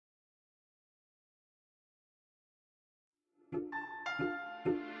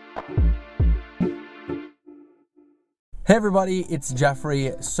Hey everybody, it's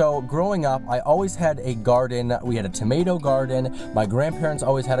Jeffrey. So growing up, I always had a garden. We had a tomato garden. My grandparents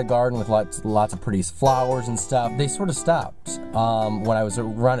always had a garden with lots of pretty flowers and stuff. They sort of stopped. When I was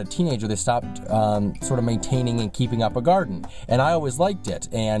around a teenager, they stopped sort of maintaining and keeping up a garden. And I always liked it.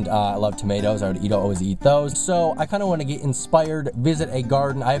 And I love tomatoes. I would always eat those. So I kind of want to get inspired, visit a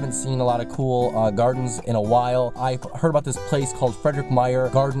garden. I haven't seen a lot of cool gardens in a while. I heard about this place called Frederick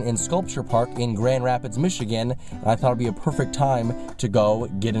Meijer Garden and Sculpture Park in Grand Rapids, Michigan. And I thought it'd be a perfect time to go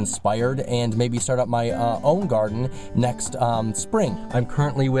get inspired and maybe start up my own garden next spring. I'm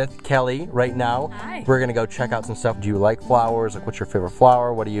currently with Kelly right now. Hi. We're gonna go check out some stuff. Do you like flowers? Like, what's your favorite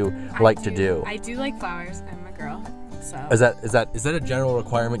flower? What do you like to do? I do like flowers. I'm a girl, so. Is that a general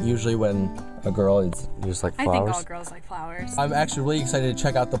requirement usually when a girl is just like flowers? I think all girls like flowers. I'm actually really excited to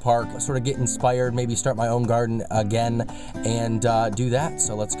check out the park, sort of get inspired, maybe start my own garden again, and do that.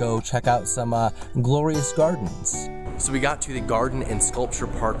 So let's go check out some glorious gardens. So we got to the Garden and Sculpture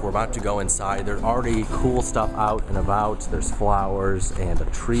Park. We're about to go inside. There's already cool stuff out and about. There's flowers and a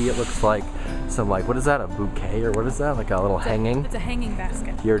tree, it looks like. Some like, what is that, a bouquet or what is that? Like a little hanging? It's a hanging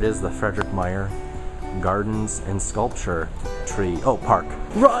basket. Here it is, the Frederick Meijer Gardens and Sculpture Tree. Oh, park.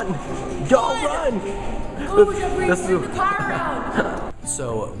 Run! Go run! Oh, Jeffrey, bring the car around!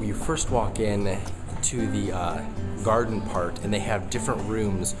 So we first walk in to the garden part, and they have different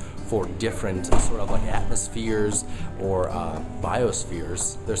rooms for different sort of like atmospheres or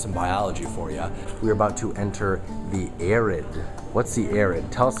biospheres. There's some biology for you. We're about to enter the arid. What's the arid?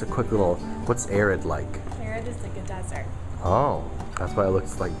 Tell us a quick little, what's arid like? Arid is like a desert. Oh, that's why it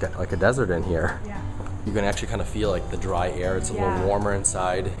looks like a desert in here. Yeah. You can actually kind of feel like the dry air. It's a little warmer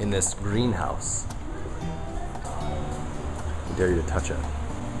inside in this greenhouse. I dare you to touch it.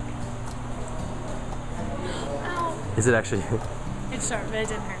 Ow. Is it actually? It's sharp, but it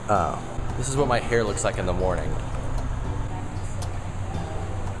didn't hurt. Oh. This is what my hair looks like in the morning.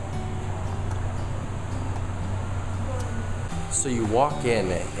 So you walk in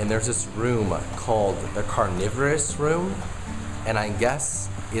and there's this room called the carnivorous room, and I guess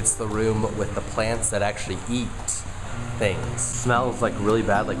it's the room with the plants that actually eat things. Smells like really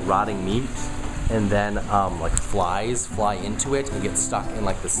bad, like rotting meat, and then like flies fly into it and get stuck in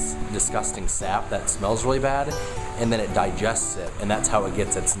like this disgusting sap that smells really bad, and then it digests it, and that's how it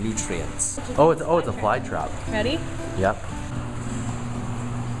gets its nutrients. Oh, it's a fly trap. Ready? Yep.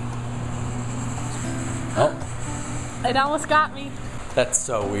 Oh. It almost got me. That's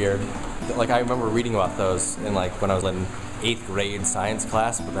so weird. Like, I remember reading about those in like when I was in 8th grade science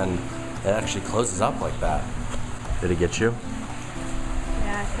class, but then it actually closes up like that. Did it get you?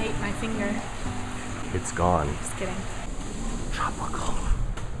 Yeah, it ate my finger. It's gone. Just kidding. Tropical.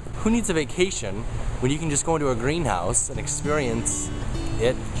 Who needs a vacation when you can just go into a greenhouse and experience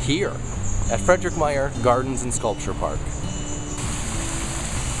it here at Frederick Meijer Gardens and Sculpture Park?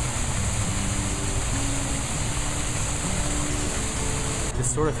 This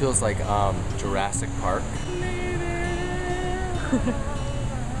sort of feels like Jurassic Park.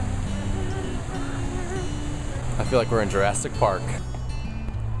 I feel like we're in Jurassic Park.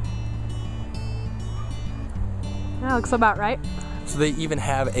 That looks about right. So they even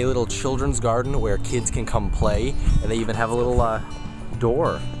have a little children's garden where kids can come play, and they even have a little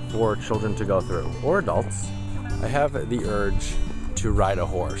door for children to go through, or adults. I have the urge to ride a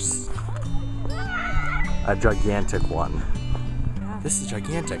horse. A gigantic one. This is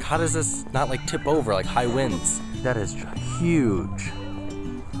gigantic. How does this not like tip over like high winds? That is huge.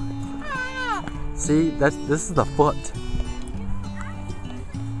 See, this is the foot.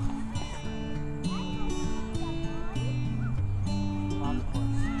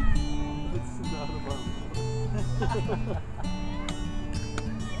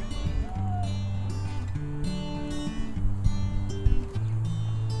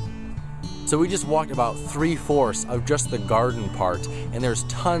 So we just walked about 3/4 of just the garden part, and there's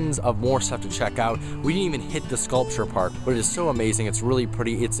tons of more stuff to check out. We didn't even hit the sculpture part, but it is so amazing. It's really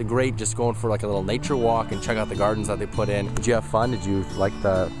pretty. It's a great just going for like a little nature walk and check out the gardens that they put in. Did you have fun? Did you like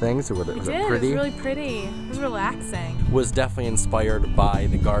the things? Or was it pretty? It was really pretty. It was relaxing. Was definitely inspired by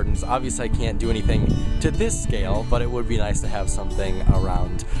the gardens. Obviously I can't do anything to this scale, but it would be nice to have something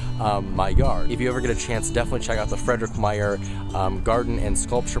around my yard. If you ever get a chance, definitely check out the Frederick Meijer Garden and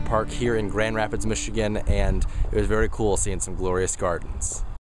Sculpture Park here in Grand Rapids, Michigan, and it was very cool seeing some glorious gardens.